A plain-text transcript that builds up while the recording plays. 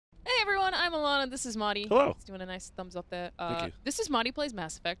Alanah, this is Marty. Hello. He's doing a nice thumbs up there. Thank you. This is Marty Plays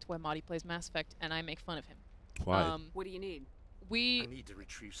Mass Effect, where Marty plays Mass Effect, and I make fun of him. Why? What do you need? We I need to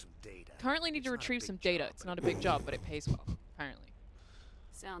retrieve some data. currently need It's to not a retrieve big some data. job, It's but not a it big pays job, well. but it pays well, apparently.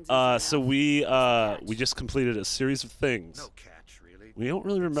 Sounds So we just completed a series of things. No catch, really. We don't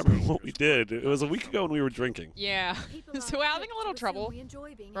really remember what we did. It was a week ago when we were drinking. Yeah. So we're having a little trouble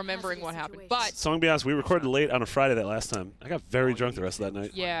remembering what happened. But So I'm gonna be honest, we recorded late on a Friday that last time. I got very drunk the rest of that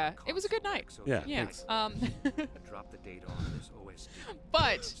night. yeah, it was a good night. Yeah, Yeah. thanks. Drop the data on this OSD.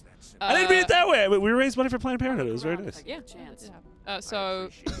 But I didn't mean it that way. We raised money for Planned Parenthood. It was very nice. yeah, that did happen. So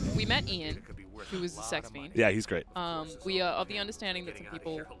we met Ian, who was the sex fiend. Yeah, he's great. We are of the understanding that some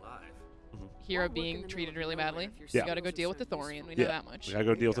people here are being treated really badly. So Yeah. you got to go deal with the Thorian. We know that much. We gotta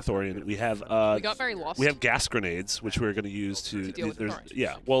go deal with the Thorian. We have We got very lost. we have gas grenades, which we're gonna use to deal with the there's- Thorian.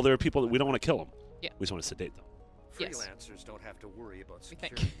 yeah. Well, there are people that we don't want to kill them. Yeah. We just want to sedate them. Yes. Freelancers don't have to worry about We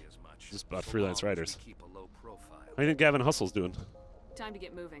think. security as much. Just about so freelance long as we writers. keep a low profile. How do you think Gavin Hustle's doing? Time to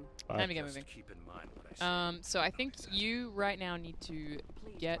get moving. Time to get Just moving. keep in mind what I say. So I think you right now need to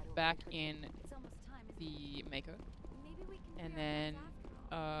get back in the Mako, and then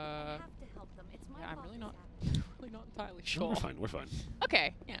yeah, I'm really not entirely No, sure. we're fine. We're fine.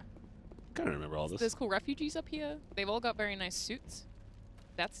 Okay, yeah. Kind of remember all this. There's cool refugees up here. They've all got very nice suits.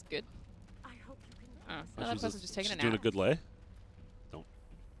 That's good. Oh, another She's person's just taking a doing a nap. good lay. Don't.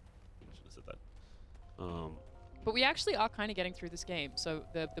 I should have said that. But we actually are kind of getting through this game. So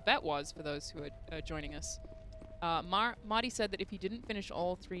the bet was, for those who are joining us, Marty said that if he didn't finish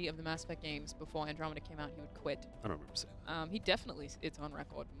all 3 of the Mass Effect games before Andromeda came out, he would quit. I don't remember saying. He definitely, it's on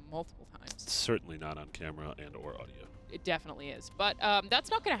record multiple times. Certainly not on camera and or audio. It definitely is. But that's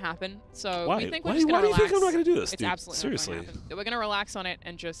not going to happen. So Why? we think Why we're just do going to you relax. think I'm not going to do this, It's dude? absolutely Seriously. not going to happen. We're going to relax on it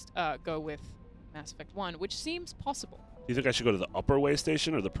and just go with Mass Effect 1, which seems possible. Do you think I should go to the Upper Way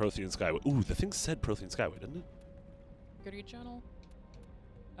station or the Prothean Skyway? Ooh, the thing said Prothean Skyway, didn't it? Go to your journal.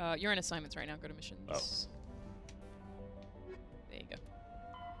 You're in assignments right now. Go to missions. Oh. There you go.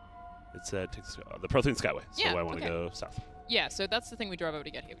 It said takes the Prothean Skyway. So Yeah, I want to okay. go south. Yeah, so that's the thing we drove over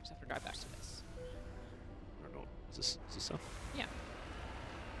to get here. We just have to drive back to this. I don't know. Is this south? Yeah.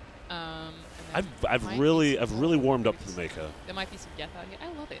 And then I've might really be some really warmed up to roads. the Mako. There might be some Geth out here. I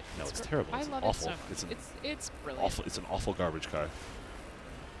love it. No, it's gr- terrible. I It's love awful. it so much. It's It's brilliant. Awful. It's an awful garbage car.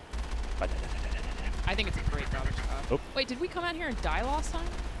 I think it's a great garbage car. Oh. Wait, did we come out here and die last time?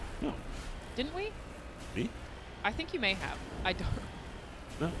 No. Didn't we? Me? I think you may have. I don't.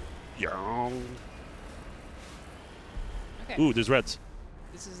 No. Young. Okay. Ooh, there's reds.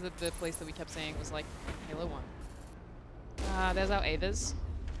 This is the place that we kept saying was like Halo 1. There's our Avas.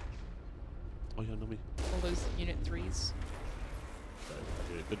 Oh, you know me. All those Unit 3s.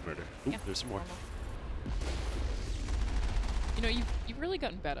 I did a good murder. Ooh, Yeah, there's some more. normal. You know, you've really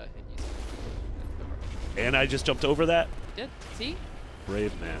gotten better at using it. And I just jumped over that. You did? See?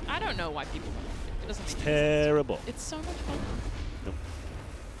 Brave man. I don't know why people don't. It doesn't It's make any sense. terrible. It's so much fun. Nope.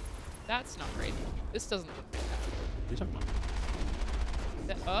 That's not great. This doesn't look fantastic. What are you talking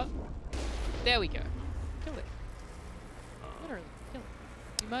about? There we go. Kill it. Literally, kill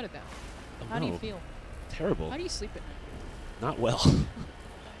it. You murdered that. Oh, How do you no. feel? Terrible. How do you sleep at night? Not well.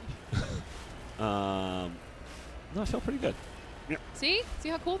 No, I felt pretty good. Yeah. See? See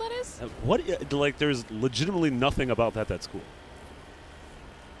how cool that is? Like, there's legitimately nothing about that that's cool.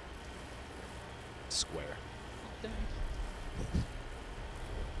 Square. Dang.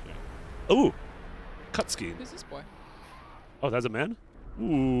 Yeah. Ooh, cut skiing. Who's this boy? Oh, that's a man?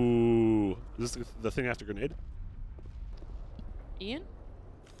 Ooh. Is this the thing after grenade? Ian?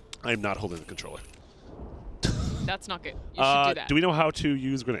 I am not holding the controller. That's not good. You should do that. Do we know how to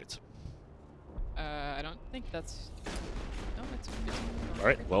use grenades? I don't think that's... No, it's All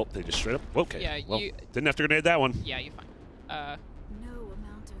right, well, they just straight up... Okay, Yeah, well, you- didn't have to grenade that one. Yeah, you're fine. No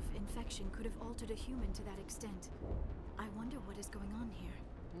amount of infection could have altered a human to that extent. I wonder what is going on here.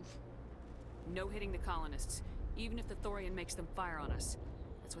 No hitting the colonists, even if the Thorian makes them fire on us.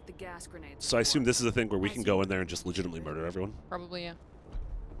 That's what the gas grenades. So I are assume for. this is a thing where we can go in there and just legitimately murder everyone? Probably, yeah.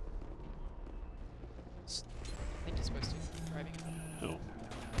 I think you're supposed to. Driving. No.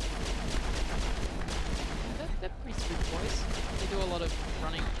 They're pretty smooth boys. They do a lot of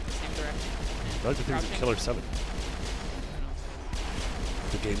running in the same direction. I like the things in Crouching. Killer 7. I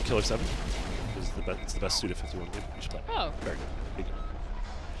don't The game Killer 7 is it's the best Suda 51 game. You should play. know. Oh, Very good. Very good.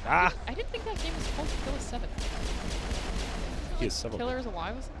 Ah! I didn't think that game was called Killer 7. He is several. Killer is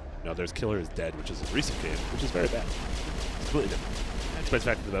alive or something? No, there's Killer is Dead, which is a recent game, which is very bad. It's completely different. Despite the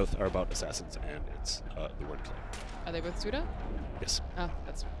fact that they both are about assassins and it's the word killer. Are they both Suda? Yes. Oh,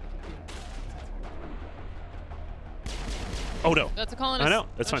 that's... Oh no. That's a colonist. I know.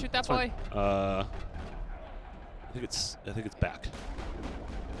 That's Don't fine. shoot that That's fine. boy. I think it's back.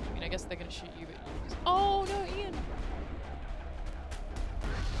 I mean, I guess they're gonna shoot you, but you just... Oh no, Ian.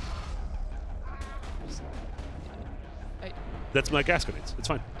 Hey, That's my gas grenades. It's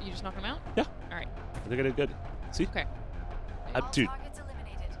fine. you just knock him out? Yeah. All right. I think I did good. See? Okay. Dude, Targets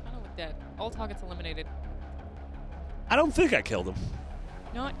eliminated. I don't look dead. All targets eliminated. I don't think I killed him.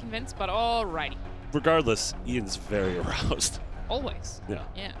 Not convinced, but alrighty. Regardless, Ian's very aroused. Always. Yeah,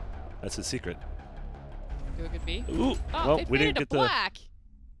 Yeah. that's his secret. Do a good B. Ooh, Oh, well, it we faded didn't to get black.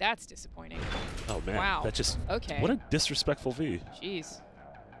 That's disappointing. Oh man, Wow. that just Okay. what a disrespectful V. Jeez.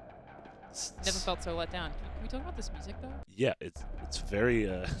 Never felt so let down. Can we talk about this music though? Yeah, it's very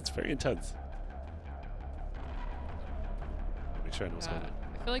intense. Make sure I know what's going on.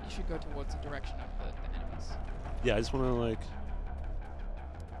 I feel like you should go towards the direction of the enemies. Yeah, I just want to like.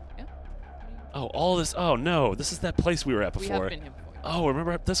 Yeah. Oh, all this. Oh no, this is that place we were at We before. have been here before. Oh,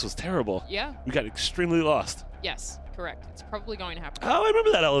 remember this was terrible. Yeah. We got extremely lost. Yes. Correct. It's probably going to happen. Oh, I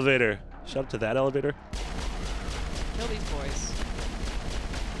remember that elevator. Shout out to that elevator. Kill these boys.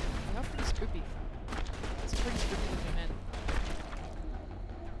 They are pretty spooky. It's pretty spooky looking men.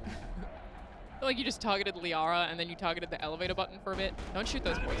 I feel like you just targeted Liara and then you targeted the elevator button for a bit. Don't shoot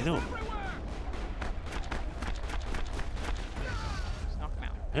those boys. I know. Just knock them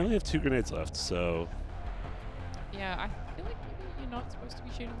out. I only have 2 grenades left, so Yeah, I feel like maybe you're not supposed to be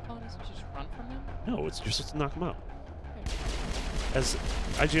shooting the colonists. You should just run from them. no, you're supposed to knock them out. Okay. As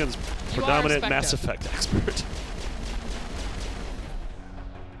IGN's You are a predominant Spectre. Mass Effect expert.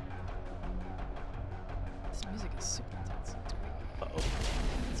 This music is super intense. It's great. Uh-oh.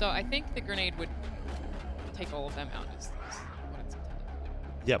 So I think the grenade would take all of them out is what it's intended to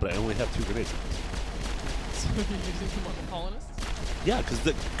do. Yeah, but I only have 2 grenades left. So you're using them on the colonists? Yeah, because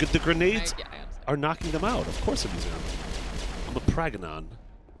the grenades Yeah, I understand. are knocking them out. Of course I'm using them. I'm a Praganon.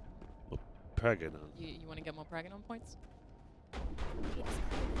 I'm a Praganon. You want to get more Praganon points?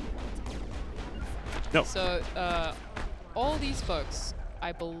 No. So, all these folks,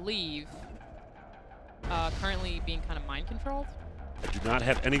 I believe, are currently being kind of mind controlled. I do not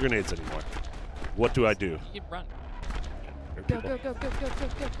have any grenades anymore. What do I do? You'd run. There are Go, people- go, go, go, go, go,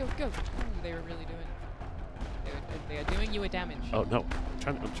 go, go, go. Ooh, they were really doing. They are doing you a damage. Oh no!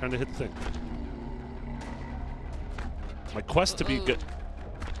 I'm trying to hit the thing. My quest to be Uh-oh. good.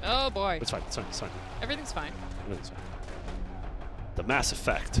 Oh boy. It's fine. It's fine. It's fine. Everything's fine. Everything's fine. The Mass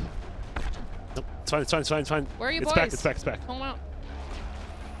Effect. Nope. It's fine. It's fine. It's fine. It's fine. Where are you It's boys? back. It's back. It's back. Pull them out.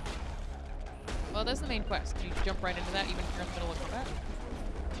 Well, that's the main quest. You jump right into that even if you're in the middle of combat.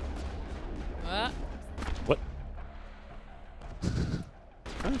 What?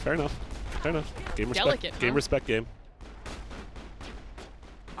 Alright, fair enough. Fair enough. Game respect. Delicate, Game huh? respect game.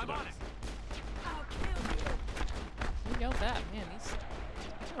 I'm on it. Who yelled that? Man, these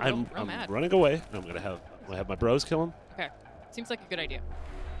are I'm real mad. running away. I'm gonna have my bros kill him. Okay. Seems like a good idea.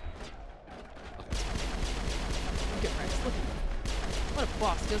 Look at Rex. Look at him. What a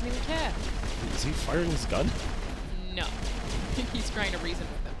boss. He doesn't even care. Is he firing his gun? No. I think he's trying to reason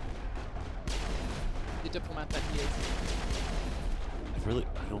with them. The diplomat that he is.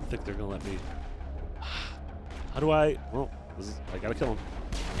 I don't think they're gonna let me. How do I? Well, I gotta kill him.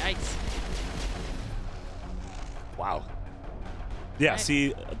 Yikes. Wow. Yeah. Right.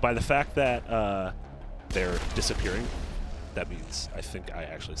 See, by the fact that they're disappearing, that means I think I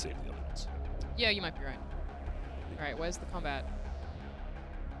actually saved the other ones. Yeah, you might be right. Alright, where's the combat?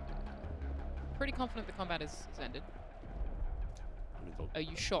 Pretty confident the combat is ended. I mean, Are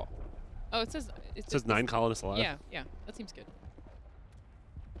you sure? Oh, it says... it says 9 colonists alive. Yeah, yeah. That seems good.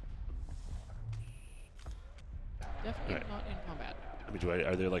 Definitely Alright. not in combat. I mean,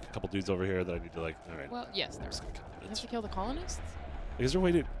 are there like a couple dudes over here that I need to like? All right. Well, yes, there's... Just gonna kill them. You have to kill the colonists? Is there a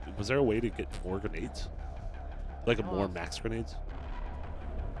way to? Was there a way to get more grenades? Like a Oh. more max grenades?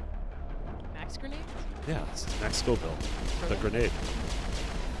 Max grenades? Yeah, it's Max Scoville. For The them? grenade.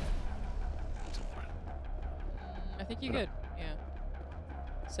 I think you're What good.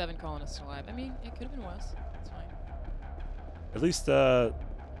 Yeah. 7 colonists alive. I mean, it could have been worse. It's fine. At least our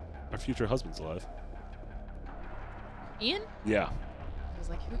future husband's alive. Ian? Yeah. I was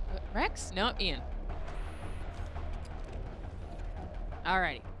like, who? Rex? No, Ian.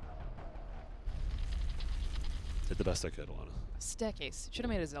 Alrighty. Did the best I could, Alanah. Staircase. Should have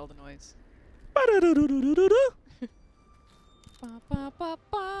made a Zelda noise. Ba-da-do-do-do-do-do. Ba, ba, ba,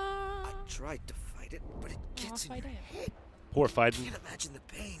 ba. I tried to fight it, but it gets in fight your it. head. Poor I Fiden. can't imagine the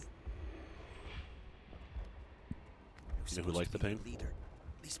pain. You know who liked the pain? Leader.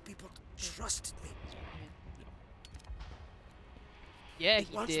 These people trusted me. Yeah, They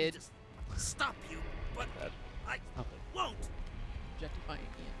he wanted me did. to stop you, but Bad. I Stop it. won't. Objectifying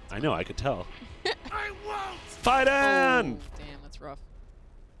Ian. I know, I could tell. I won't. Fight in! Oh, damn, that's rough.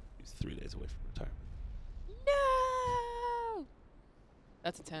 He's 3 days away from retirement. No!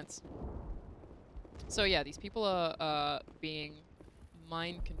 That's intense. So yeah, these people are being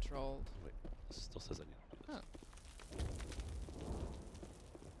mind controlled. Wait, it still says I need to do this. Oh.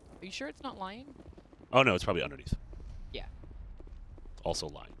 Are you sure it's not lying? Oh no, it's probably underneath. Yeah. Also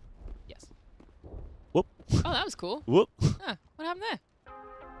lying. Yes. Whoop. Oh, that was cool. Whoop. Huh, what happened there?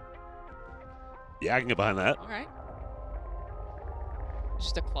 Yeah, I can get behind that. All right.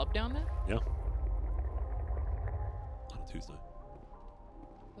 Just a club down there? Yeah. On a Tuesday.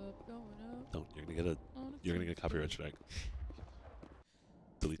 Club going up. Don't. You're gonna get a copyright strike.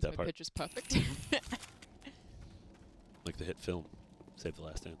 Delete that My part. pitch is perfect. Like the hit film, Save the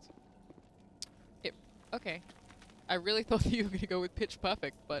Last Dance. Okay. I really thought that you were going to go with Pitch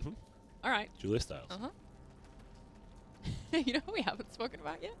Perfect, but all right. Julia Stiles. Uh-huh. You know who we haven't spoken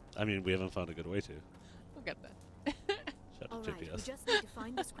about yet? I mean, we haven't found a good way to. We'll get there. Shut All up, right, we GPS. just need to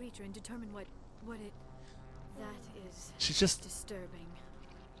find this creature and determine what it. That is She's just. disturbing.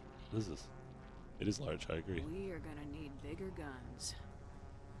 What is this? It is large, I agree. We are gonna need bigger guns.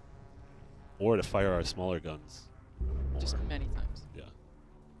 Or to fire our smaller guns. Just many times. Yeah.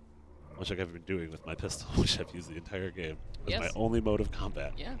 Much like I've been doing with my pistol, which I've used the entire game. As my Yes. only mode of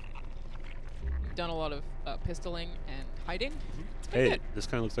combat. Yeah. You've done a lot of pistoling and hiding. It's been Hey, good. this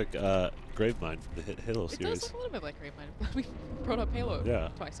kind of looks like Gravemind from the hit Halo It series. does look a little bit like Gravemind. We brought up Halo Yeah.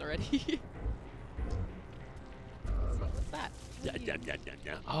 twice already. So what's that?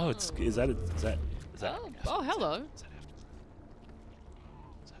 Yeah. Oh, it's is that Oh, hello. Is that after?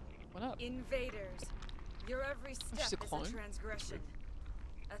 What up? Invaders, your every she's step a is clone? a transgression.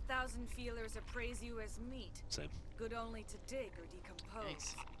 1,000 feelers appraise you as meat, Same. good only to dig or decompose.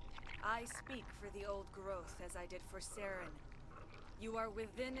 Nice. I speak for the old growth as I did for Saren. You are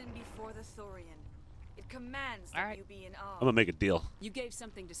within and before the Thorian. It commands that Alright. you be in I'm awe. gonna make a deal. You gave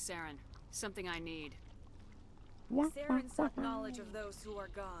something to Saren. Something I need. Saren sought knowledge of those who are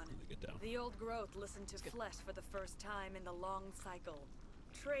gone. Let me get down. The old growth listened to flesh for the first time in the long cycle.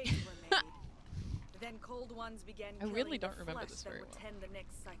 Trades were made. Then cold ones began I killing really the don't remember flesh this that very would well. tend the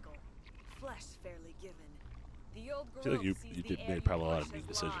next cycle. Flesh fairly given. The old I feel like growth you sees the did air made you probably a lot of push mean as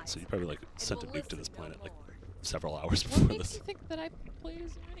decisions, lies. so you probably like It sent a will nuke to this listen no planet like more. several hours What before makes this. you think that I play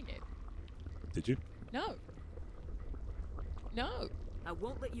as a renegade? Did you? No. No. I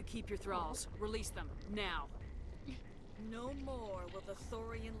won't let you keep your thralls. Release them now. No more will the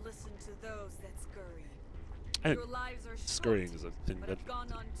Thorian listen to those that scurry. I Your lives are short, scurrying is a thing but that have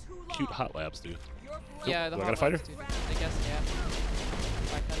gone on too long. cute hot labs do. Your blood Yeah, the Do I hot gotta fight her? ones do, I guess,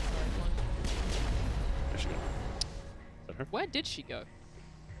 yeah. Like that is the right one. There she go. Is that her? Where did she go?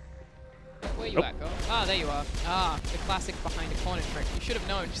 Where you at, girl? Ah, there you are. Ah, the classic behind a corner trick. You should have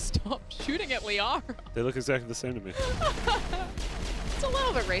known. Just stop shooting at Liara. They look exactly the same to me. It's a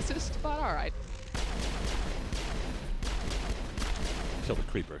little bit racist, but alright. Killed a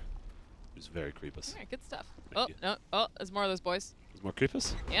creeper. Who's very creepus. Alright, good stuff. Thank Oh, you. no. Oh, there's more of those boys. There's more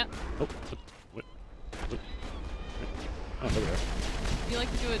creepus? Yeah. Oh, what? Oh, there we are. You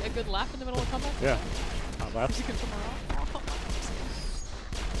like to do a good lap in the middle of combat? Yeah. Hot laps? You can come around.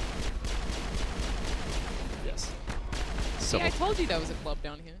 Yes. See, I told you there was a club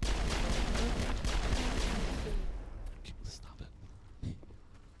down here. Stop it.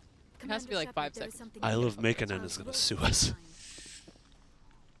 It has to be like 5 seconds. I Love Makonnen is gonna sue us.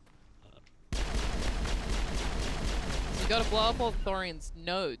 You gotta blow up all Thorian's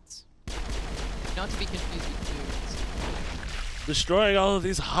nodes. Not to be confused with dudes. Destroying all of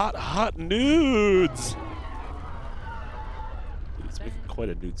these hot nudes! It's making quite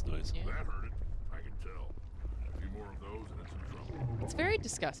a nudes noise. Yeah. That hurt it. I can tell. A few more of those and it's in trouble. It's very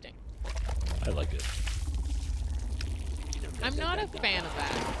disgusting. I like it. I'm not a fan of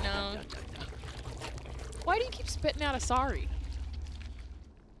that. No. Why do you keep spitting out a sorry?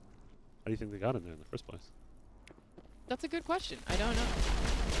 How do you think they got in there in the first place? That's a good question. I don't know.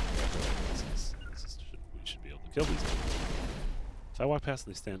 We should be able to kill these things. If I walk past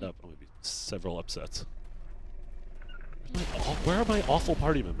and they stand up, I'm going to be several upsets. Where are my awful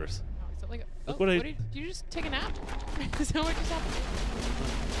party members? Is that like a, Look oh, what I- did you just take a nap? Is that what just happened?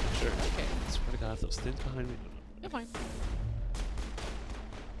 Sure. Okay. I swear to God, if those things behind me. You're fine.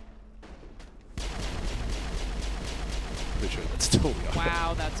 Pretty sure that's totally off.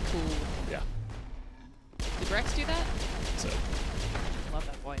 Wow, that's cool. Yeah. Did Rex do that? So, Love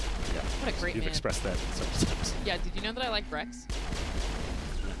that boy. yeah. What a great You've man. expressed that several times. Yeah, did you know that I like Rex?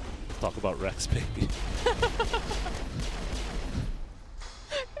 Talk about Rex, baby.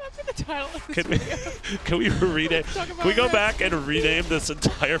 That's in the title of this Can we, video. can we rename? Let's talk Can we about go back and rename this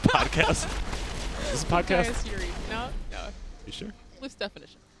entire podcast? This Entire podcast? series. No. You sure? Loose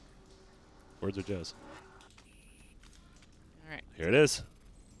definition. Words are jazz. All right. Here it is.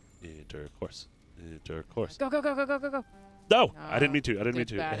 Intercourse. Intercourse. Go. No, I didn't mean to. I didn't mean Good,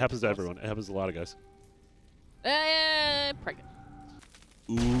 to. bad, It happens to false. everyone. It happens to a lot of guys. Pregnant.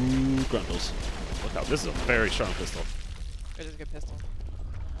 Ooh, grundles. Look out. This is a very strong pistol. It is a good pistol.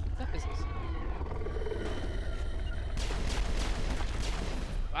 That pistol.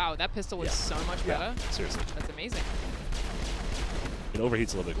 Wow, that pistol was so much better. Seriously. That's amazing. It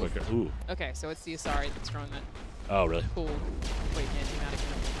overheats a little bit quicker. Ooh. Okay, so it's the Asari that's throwing that Oh, really? cool. Wait, anti-matic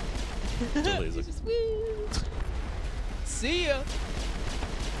gun. Totally is It's like- just, woo. See ya.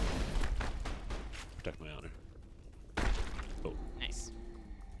 Protect my honor. Oh, Nice.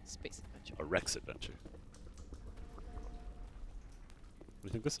 Space adventure. a Rex adventure. What do you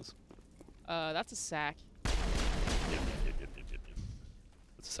think this is? That's a sack. Yep.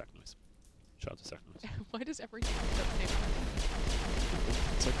 It's a sack noise. Shout out to sack noise. Why does everything have the same one?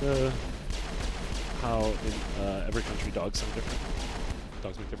 It's like how in every country dogs sound different.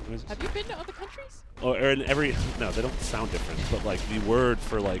 Dogs make different noises. Have you been to other countries? Oh, or in every no, they don't sound different, but like the word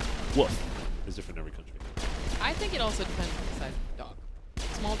for like woof is different in every country. I think it also depends on the size of the dog.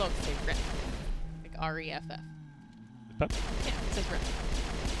 Small dogs say ref. Like R-E-F-F. Pep? Yeah, it says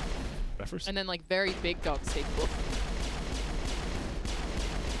ref. Reffers? And then like very big dogs say woof.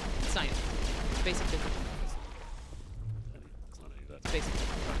 Science. Basic physics. It's not any of It's that. basic.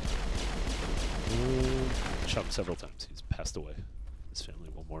 Shot him several times. He's passed away. His family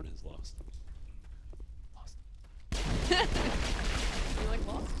will mourn his loss. Lost. You like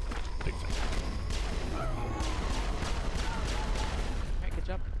Lost? Big fan. Alright, good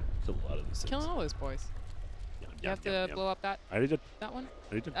job. Killed a lot of these things. Killing all those boys. You have to blow up that I already did. one?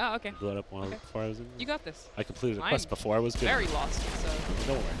 I already did. Oh, okay. Blew it up while Okay. before I was in. You got this. I completed a I'm quest before I was good. Very lost, so.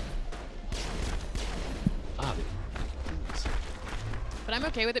 Don't worry. Ah, But I'm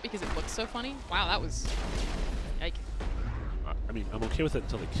okay with it because it looks so funny. Wow, that was. Yikes. I mean, I'm okay with it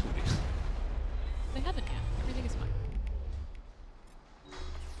until they kill me. They haven't yet. Everything is fine.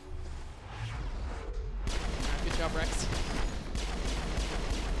 Alright, good job, Rex.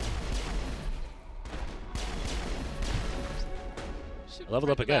 Shoot I leveled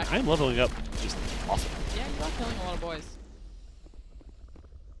right up in the again. back. I'm leveling up just often. Yeah, you are killing a lot of boys.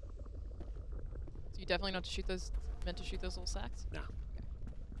 So you definitely not to shoot those. Meant to shoot those little sacks. Nah.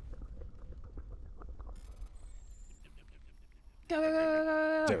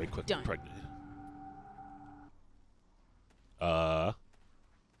 Go. Very quickly Done. pregnant.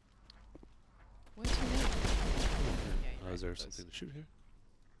 What's your name? Yeah, Is there those. something to shoot here?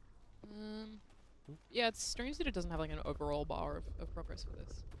 Yeah, it's strange that it doesn't have like an overall bar of progress for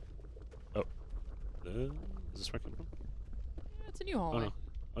this. Is this where I come from? Yeah, it's a new Oh hallway. no.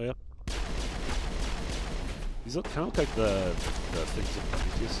 Oh yeah. These look kind of like the things in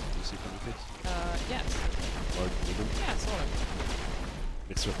Prometheus. Do you see Prometheus? Yes. Or Negan? Yeah, sort of.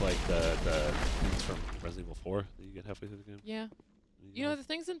 Mixed with like the things from Resident Evil 4 that you get halfway through the game. Yeah. You know, the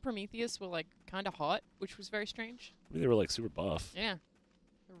things in Prometheus were like kind of hot, which was very strange. I mean, they were like super buff. Yeah.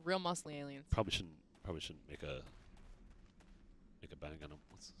 They're real muscly aliens. Probably shouldn't make a bang on them.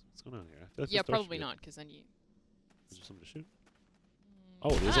 What's going on here? I feel like Yeah, this door should probably be not, because then you. Is there something to shoot?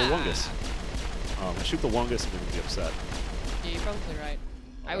 Oh, there's a Wungus. I shoot the Wungus and they're gonna be upset. Yeah, you're probably right.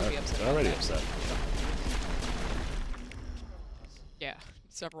 I would be upset. They're about already that. upset. Yeah,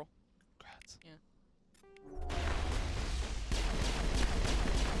 several. Congrats. Yeah.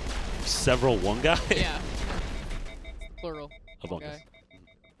 Several one guy? Yeah. Plural. A One Wungus. guy.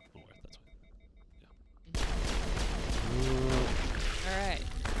 Don't worry, that's fine. All right.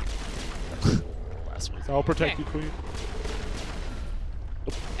 Last one. I'll protect Okay. you, Queen.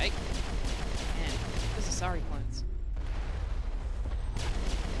 Hey. Man, this is sorry points.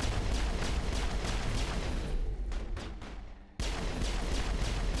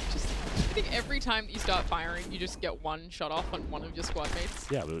 Just, I think every time that you start firing, you just get one shot off on one of your squad mates.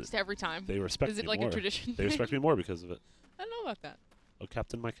 Yeah, but Just every time. they respect Is me it like more. a tradition? They respect me more because of it. I don't know about that. Oh,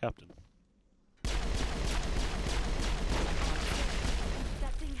 Captain, my Captain. That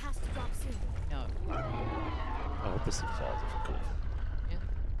thing has to drop soon. No. I hope this thing falls if it could. Yeah.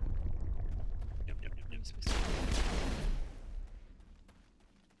 Yep, yep, yep, yep. I'm supposed to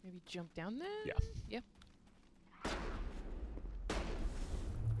maybe jump down there? Yeah. Yep.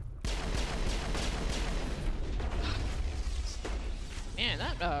 Man,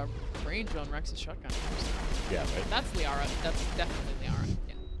 that range on Rex's shotgun. Yeah, right? That's Liara. That's definitely Liara.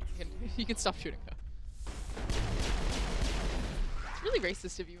 Yeah. You can stop shooting her. Really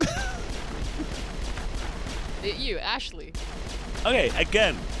racist of you. You, Ashley. Okay,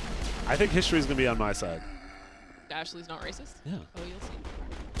 again, I think history is going to be on my side. Ashley's not racist? Yeah. Oh, you'll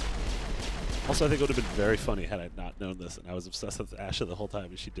see. Also, I think it would have been very funny had I not known this, and I was obsessed with Ashley the whole time,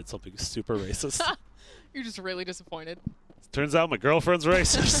 and she did something super racist. You're just really disappointed. Turns out my girlfriend's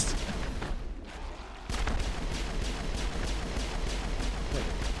racist.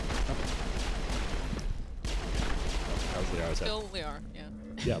 That was Liara's head. Still, we are, yeah.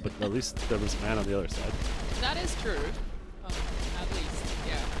 Yeah, but at least there was a man on the other side. That is true. At least,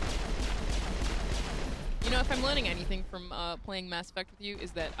 yeah. You know, if I'm learning anything from playing Mass Effect with you,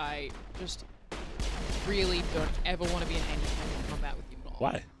 is that I just really don't ever want to be in any kind of combat with you at all.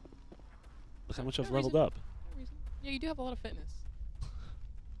 Why? Look how much I've No leveled reason. up. No reason. Yeah, you do have a lot of fitness.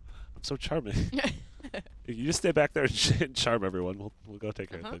 I'm so charming. You just stay back there and charm everyone. We'll go take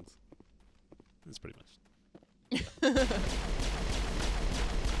care of things. That's pretty much. Very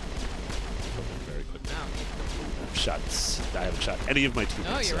quick. Shots. I haven't shot any of my teammates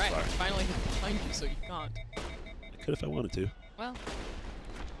Oh, you're so right. far. Finally behind you, so you can't. I could if I wanted to. Well,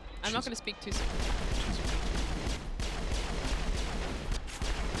 I'm not going to speak too soon.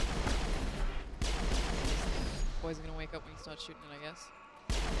 Boys are going to wake up when you start shooting it, I guess.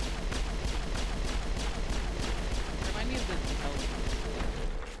 Remind me of the intelligence.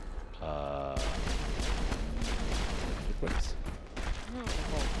 Good place. I don't know what they're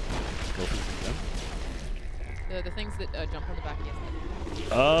called. Go for them. The things that jump on the back of your head.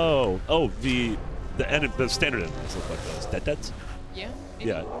 Oh, the standard enemies look like those. Deads? Yeah? Maybe?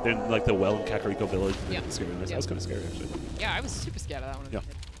 Yeah, they're in like the well in Kakariko Village. Yeah. Scaring us. Yeah. That was kind of scary, actually. Yeah, I was super scared of that one as a Yeah.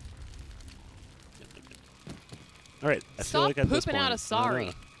 kid. All right, I feel Stop like at this pooping point, out Asari. I don't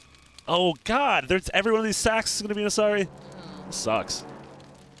know. Oh God, there's every one of these sacks is gonna be an Asari. This sucks.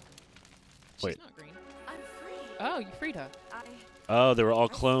 Wait. She's not green. I'm free. Oh, you freed her. Oh, they were all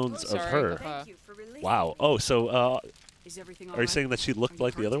clones of Sorry, her. Thank you for releasing Wow. me. Oh, so Is everything are you saying that she looked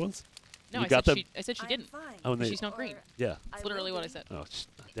like the other ones? No, You I got said them? I said she I'm didn't. fine. Oh, and But they, she's not green. yeah. That's literally what I said. Oh,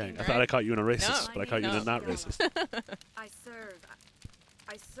 dang! I Right? thought I caught you in a racist, No. but I caught you in a No. not racist. I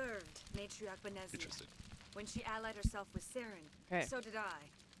served Matriarch Benezia. Interesting. When she allied herself with Saren, Okay. so did I.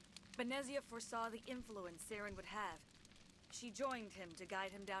 Benezia foresaw the influence Saren would have. She joined him to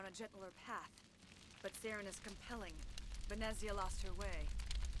guide him down a gentler path. But Saren is compelling. Benezia lost her way.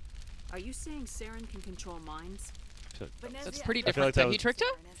 Are you saying Saren can control minds? Benezia That's pretty I feel like different. So that he was- tricked her?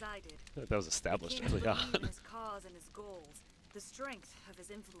 Saren as I did. That was established He came early to on. believe in his cause and his goals. The strength of his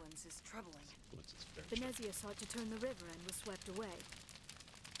influence is troubling. Which is very true. Benezia sought to turn the river and was swept away.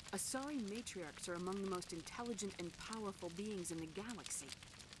 Asari matriarchs are among the most intelligent and powerful beings in the galaxy.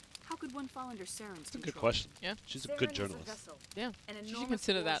 How could one fall under Saren's That's a control? good question. Yeah. She's a Saren good is journalist. vessel, Yeah. an You should enormous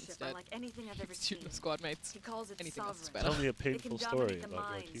consider that warship instead. unlike anything I've ever Shooting seen. the squad mates. He calls it Anything else is sovereign. better. Tell me a It can painful dominate story the about your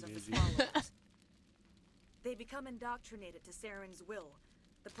minds of the teenage years. swallows. They become indoctrinated to Saren's will.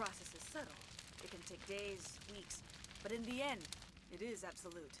 The process is subtle. It can take days, weeks, but in the end, it is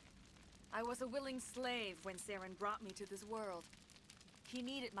absolute. I was a willing slave when Saren brought me to this world. He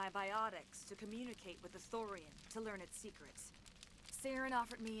needed my biotics to communicate with the Thorian, to learn its secrets. Saren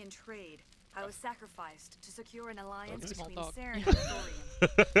offered me in trade. I was sacrificed to secure an alliance Okay. Small between dog. Saren and the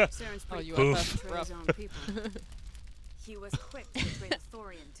Thorian. Saren's Oh, pretty you quick are to betray rough. his own people. He was quick to betray the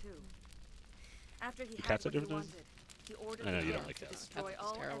Thorian, too. After he had cats are what he different wanted, he ordered I know the you don't Geth like to cats. destroy Cats are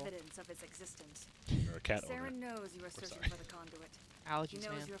all terrible. evidence of its existence. You're a cat owner. Saren knows you are searching sorry. for the conduit. He Allergies,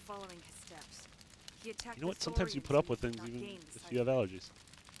 knows man. you're following his steps. He attacked You know what? the Sometimes you Thorians put up so with could things not even gain the if you have sight. allergies.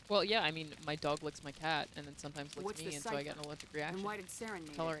 Well, yeah, I mean, my dog licks my cat, and then sometimes licks What's me, the and so I get cipher? an allergic And reaction. why did Saren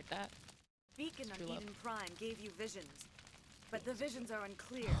need it? Tolerate that. Beacon True on love. Eden Prime gave you visions, but the visions are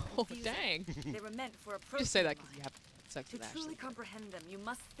unclear. Oh, confusing. dang. They were meant for a You just say that Prothean because you mind. have sex To with truly Ashley. comprehend them, you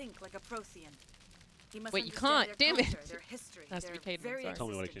must think like a Prothean. You must Wait, you understand can't. their Damn it. culture, their history, Has to their be Caden, very sorry. Tell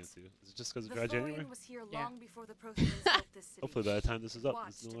me what I can't existence. do. Is it just because of The dry Thorian January? was here Yeah. long before the Protheans built this city. Hopefully by the time this is up, it's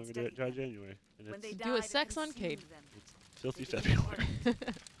Watched no and longer studied dry them. January. And When they it's Do a died, it sex on consumed Cade. them. filthy They became February.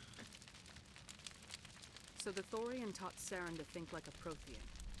 So the Thorian taught Saren to think like a Prothean.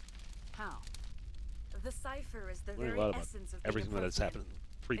 How? The cipher is the Learning very a lot about essence of everything being that a has Prothean. happened in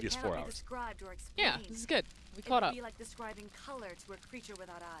the previous It 4 cannot be hours. described or explained. Yeah, this is good. We It caught would up. be like describing color to a creature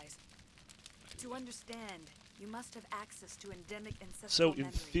without eyes. To understand, you must have access to endemic ancestral So in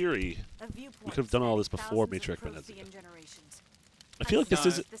memory, theory, a viewpoint we could have done all this spanning before thousands of Matriarch Benezia. Prothean generations. I feel like this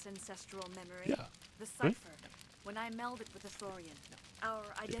possess is this ancestral memory. yeah. The cipher. When I melded with the Thorian, our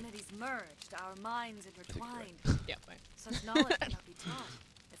identities merged, our minds you're intertwined. Yeah, fine. Such knowledge cannot be taught.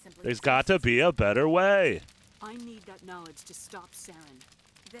 It simply There's got to exists. be a better way. I need that knowledge to stop Saren.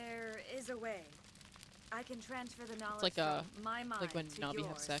 There is a way. I can transfer the knowledge like a from my mind like when to Navi yours,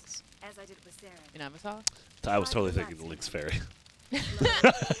 has sex as I did with Saren. in Avatar. I was totally thinking the Link's Fairy.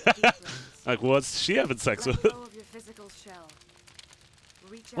 Let Like, what's she having sex with? go of your physical shell.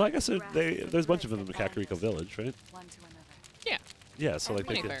 Reach Well, I out guess and grasp the there's a bunch of them threads in the that bind Kakariko us village, right? one to another. Yeah. Yeah, so like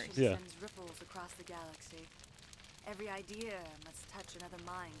Every they could, berries. action yeah. sends ripples across the galaxy. Every idea must touch another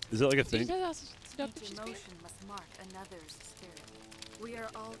mind. Is it like a Did you thing? say that's seductive Each she's being? emotion must mark another's spirit. We are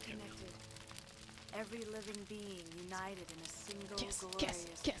all connected. Every living being united in a single glorious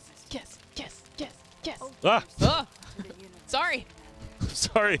existence. Ah! Oh, To the universe. sorry.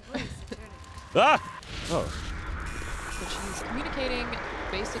 Sorry. Embrace eternity. Ah! Oh. So she's communicating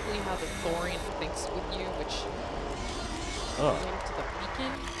basically how the Thorian thinks with you, which Oh. related to the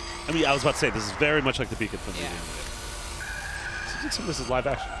beacon. I mean, I was about to say, this is very much like the beacon from the Yeah. anime. Seems like some of this is live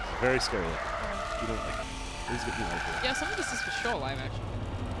action. It's very scary. You don't like it. Please get me out of here. Yeah, some of this is for sure live action.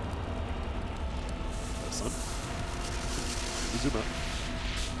 Son. You zoom out.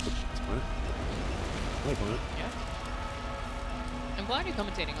 It's fine. I like it. Yeah. I'm glad you're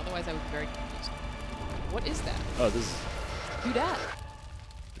commentating, otherwise I would be very confused. What is that? Oh, this is Who dat?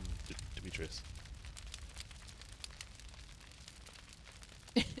 Demetrius.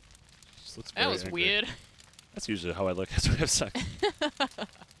 Just looks That very was angry. weird. That's usually how I look after we have sex.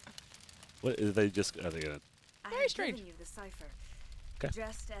 What are they just? Are they gonna? I Very have strange. given you the cipher. 'Kay.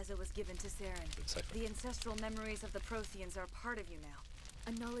 Just as it was given to Saren. Cipher. The ancestral memories of the Protheans are part of you now.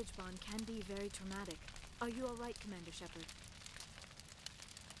 A knowledge bond can be very traumatic. Are you all right, Commander Shepard?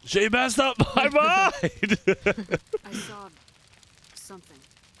 She messed up my mind. I saw something.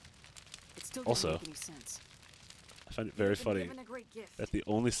 It still Also, doesn't make any sense. I find it very You've been funny given a great gift. that the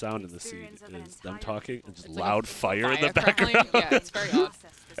only sound in the scene Experience of an is them entire talking people. and just It's like a loud fire in the crackling. background. Yeah, it's very odd.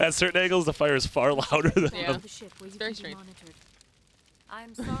 At certain angles, the fire is far louder than Yeah. them. The ship where It's you very can be strange. monitored.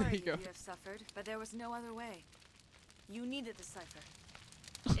 I'm sorry you go. you have suffered, but there was no other way. You needed the cipher.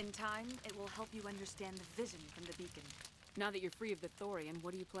 In time, it will help you understand the vision from the beacon. Now that you're free of the Thorian,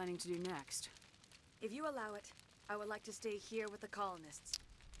 what are you planning to do next? If you allow it, I would like to stay here with the colonists.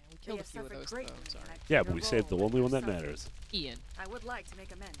 We They killed a have few of suffered those, greatly, though. and Sorry. I've Yeah, played but a we saved the role in only one their that suffering. matters. Ian. I would like to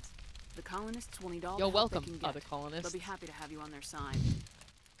make amends. The colonists will need all You're the help welcome, they can get. other colonists. They'll be happy to have you on their side.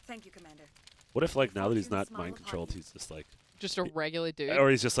 Thank you, Commander. What if, like, now that he's Fortune not smile mind upon controlled, you. he's just like, Just a regular dude. or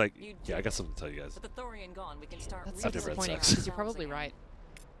he's just like, You yeah, I did got it. something to tell you guys. With the Thorian gone, we can start That's so I've never had disappointing, sex. because you're probably right.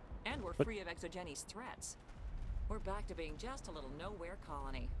 And we're What? free of Exogenes' threats. We're back to being just a little nowhere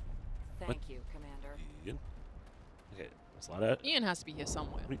colony. Thank What? you, Commander. Ian? Okay, there's a lot of. Ian has to be here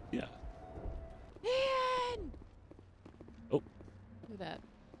somewhere. I mean, yeah. Ian! Oh. Look at that.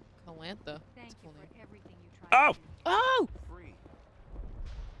 Calantha. Thank That's a cool name. everything you tried Oh! Oh! Free.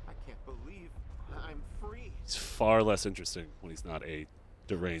 I can't believe I'm free. He's far less interesting when he's not a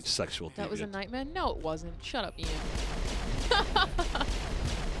deranged sexual deviant. That was a nightmare? No, it wasn't. Shut up, Ian.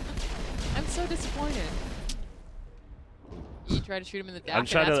 I'm so disappointed. You tried to shoot him in the neck, and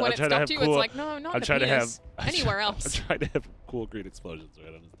trying that's to- when I'm it trying to stopped have you. cool- It's like, no, not I'm the trying to have penis. Anywhere else. I'm trying to have cool green explosions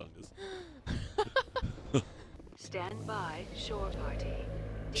right on his dungus. Stand by, shore party.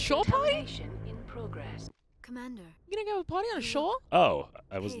 Shore party? Decontamination in progress. Commander, You gonna go have a party on a shore? Oh,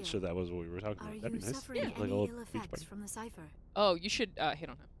 I wasn't Hey, sure that was what we were talking are about. you That'd be nice. suffering Like a any little ill beach effects party. from the cipher? Oh, you should hit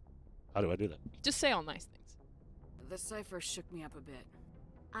on him. How do I do that? Just say all nice things. The cipher shook me up a bit.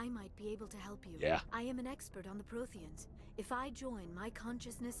 I might be able to help you. Yeah. I am an expert on the Protheans. If I join my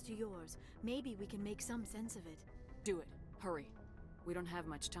consciousness to yours, maybe we can make some sense of it. Do it. Hurry. We don't have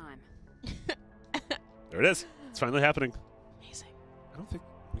much time. There it is. It's finally happening. Amazing. I don't think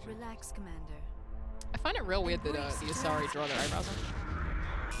we can. Relax, Commander. I find it real weird that the Asari draw their eyebrows on.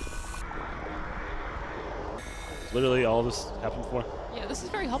 Literally all this happened before. Yeah, this is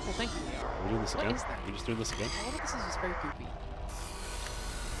very helpful. Thank you. Are we doing this What again? is that? Are we just doing this again? A lot of this is just very goofy.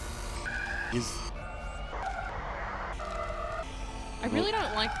 He's I really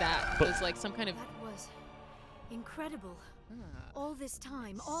don't like that. But- There's like some kind of. That was incredible. Ah. All this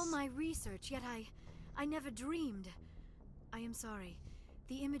time, all my research, yet I never dreamed. I am sorry.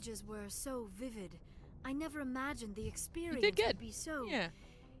 The images were so vivid. I never imagined the experience good. would be so Yeah.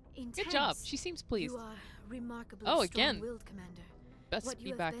 intense. Good job. She seems pleased. You are remarkably Oh, again. strong-willed, Commander. Best What you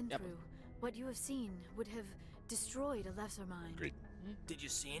feedback have been ever. through, what you have seen, would have destroyed a lesser mind. Agreed. Did you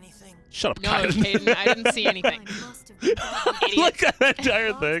see anything? Shut up, No, Kaiden. Caden, I didn't see anything. Mine must have been badly Look at that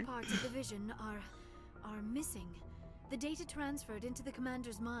entire Large thing. parts of the vision are missing. The data transferred into the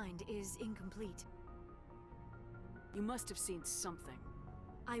commander's mind is incomplete. You must have seen something.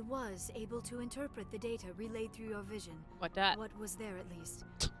 I was able to interpret the data relayed through your vision. What that? What was there at least.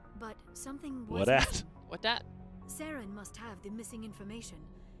 But something was What at? missing. What that? Saren must have the missing information.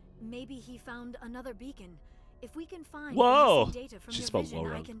 Maybe he found another beacon. If we can find Whoa! missing data from She your spelled vision, low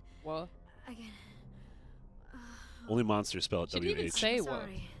I wrong. can. What? I can. Only monsters spell it She didn't even WH. say what.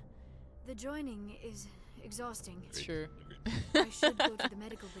 Sorry. The joining is exhausting. It's true. I should go to the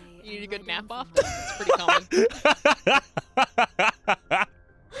medical bay. You need a and good lie nap down after? for It's pretty common.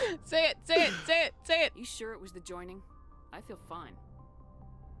 Say it, say it, say it, say it. You sure it was the joining? I feel fine.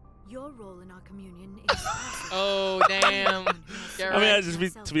 Your role in our communion is passive. Oh, damn. I mean, I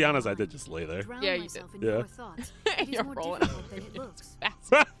just to be honest, I did just lay there. Drown Yeah, you myself did. in Yeah. your thoughts. It is You're more rolling. difficult than it looks. Fast.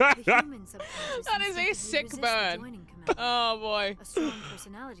 The human subconscious That is a instinctively sick resists the burn. joining command. Oh, boy. A strong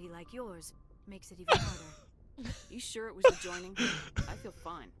personality like yours makes it even harder. You sure it was the joining? I feel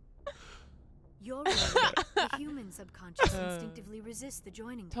fine. Your role, the human subconscious instinctively resists the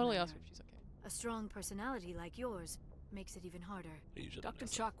joining Totally command. ask her if she's okay. A strong personality like yours makes it even harder. Dr.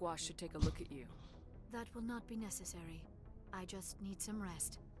 Chalkwash should take a look at you. That will not be necessary. I just need some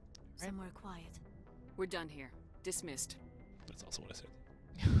rest. Somewhere quiet. We're done here. Dismissed. That's also what I said.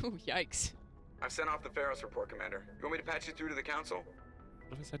 Oh, yikes. I've sent off the Feros report, Commander. You want me to patch you through to the Council?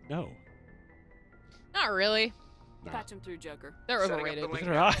 What if I said no? Not really. Nah. Patch him through, Joker. They're Setting up overrated. the Look link at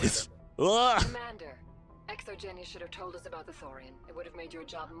her now, eyes. Ugh. Commander, Exogenia should have told us about the Thorian. It would have made your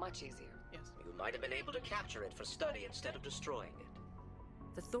job much easier. Yes. You might have been able to capture it for study instead of destroying it.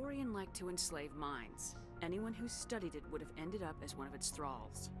 The Thorian like to enslave minds. Anyone who studied it would have ended up as one of its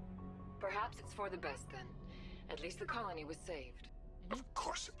thralls. Perhaps it's for the best then. At least the colony was saved. Of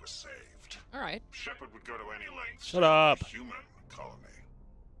course it was saved. All right. Shepard would go to any lengths. Shut up. to Human colony.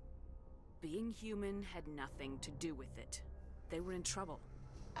 Being human had nothing to do with it. They were in trouble.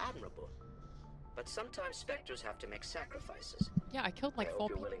 Admirable. But sometimes specters have to make sacrifices. Yeah, I killed like I 4 hope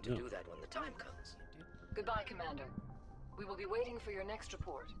you're people. willing to do that when the time comes. Goodbye, Commander. We will be waiting for your next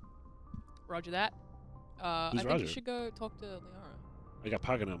report. Roger that. I Who's think Roger? you should go talk to Liara. I got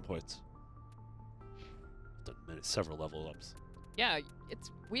Paganon points. Done several level ups. Yeah,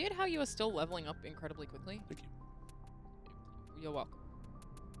 it's weird how you are still leveling up incredibly quickly. Thank you. You're welcome.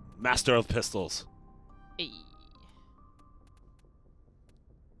 Master of Pistols. Hey.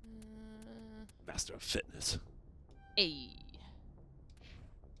 Master of Fitness. Hey.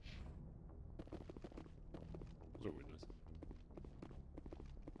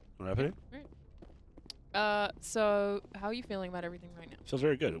 What happening? So how are you feeling about everything right now? I feel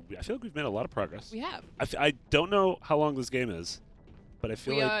very good. I feel like we've made a lot of progress. We have. I don't know how long this game is, but I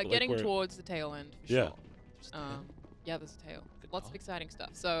feel We like are getting we're, towards the tail end. For Yeah. Sure. Yeah, there's a tail. Good Lots of call. exciting stuff.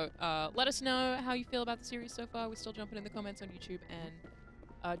 So let us know how you feel about the series so far. We're still jumping in the comments on YouTube,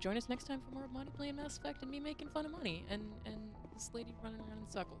 and join us next time for more of Marty playing Mass Effect and me making fun of Marty and this lady running around in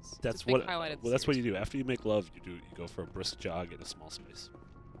circles. That's it's a big what. highlight of the Well, that's what series. you do after you make love. You go for a brisk jog in a small space.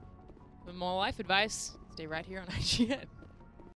 For more life advice, stay right here on IGN.